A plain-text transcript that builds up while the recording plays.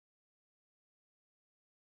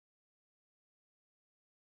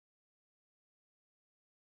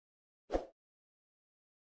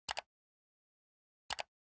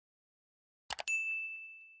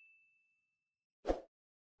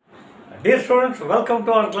Dear students, welcome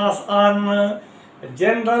to our class on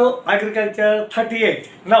General Agriculture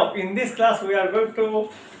 38. Now, in this class, we are going to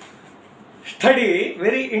study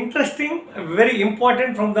very interesting, very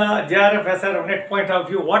important from the JRF SRF net point of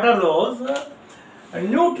view. What are those?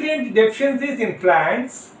 Nutrient deficiencies in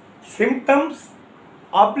plants, symptoms,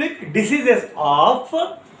 diseases of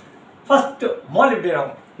first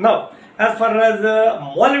molybdenum. Now, as far as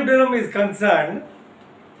molybdenum is concerned,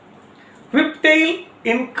 whiptail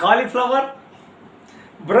in cauliflower,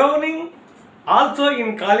 browning also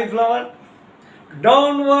in cauliflower,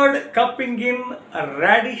 downward cupping in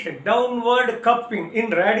radish,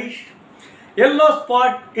 yellow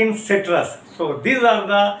spot in citrus. So these are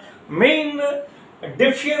the main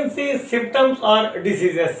deficiencies, symptoms or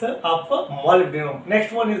diseases of molybdenum.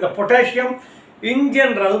 Next one is the potassium. In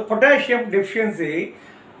general, potassium deficiency,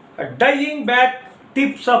 dying back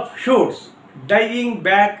tips of shoots. Dying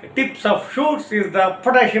back tips of shoots is the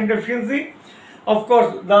potassium deficiency. Of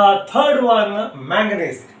course, the third one,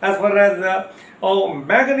 manganese. As far as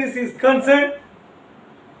manganese is concerned,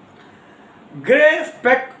 grey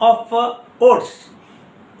speck of oats,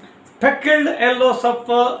 speckled yellows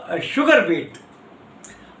of sugar beet,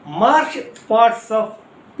 marsh spots of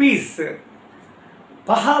peas,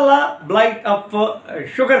 pahala blight of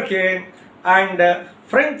sugarcane, and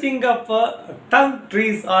frenching of tongue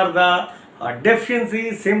trees are the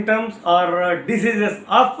deficiency, symptoms or diseases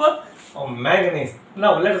of manganese.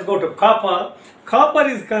 Now let us go to copper. Copper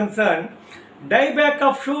is concerned, dieback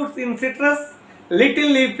of shoots in citrus, little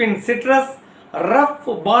leaf in citrus, rough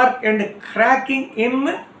bark and cracking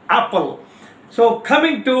in apple. So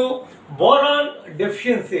coming to boron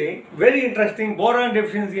deficiency, very interesting. Boron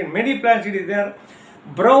deficiency in many plants it is there.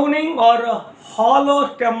 Browning or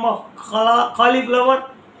hollow stem of cauliflower,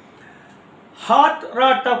 heart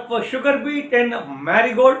rot of sugar beet and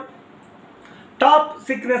marigold, top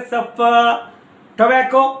sickness of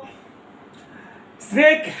tobacco,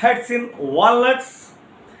 snake heads in walnuts,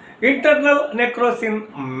 internal necrosis in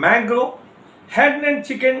mango, hen and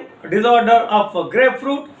chicken disorder of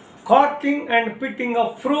grapefruit, corking and pitting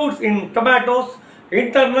of fruits in tomatoes,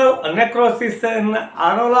 internal necrosis in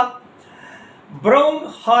arola, brown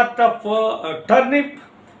heart of turnip,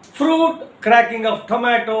 fruit cracking of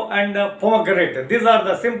tomato and pomegranate. These are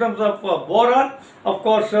the symptoms of boron. Of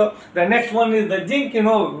course, the next one is the zinc, you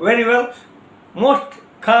know very well, most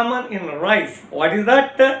common in rice. What is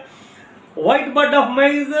that? White bud of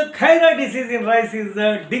maize, Khaira disease in rice is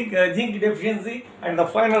zinc deficiency, and the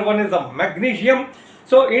final one is the magnesium.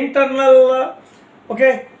 So internal,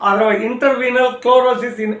 otherwise intervenal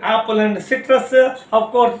chlorosis in apple and citrus.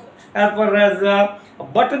 Of course, as far as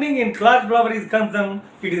buttoning in cauliflower is concerned,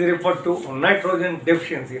 it is referred to nitrogen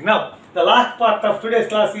deficiency. Now, the last part of today's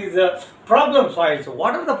class is problem soils.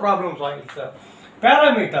 What are the problem soils?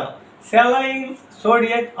 Parameter, saline,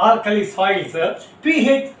 sodium, alkali soils,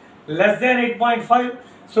 pH less than 8.5,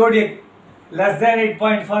 sodium less than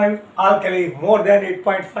 8.5, alkali more than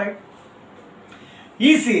 8.5,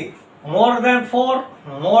 EC more than 4,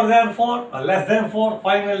 less than 4,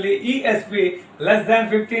 finally ESP less than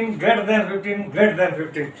 15, greater than 15, greater than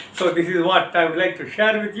 15. So this is what I would like to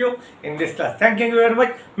share with you in this class. Thank you very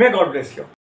much. May God bless you.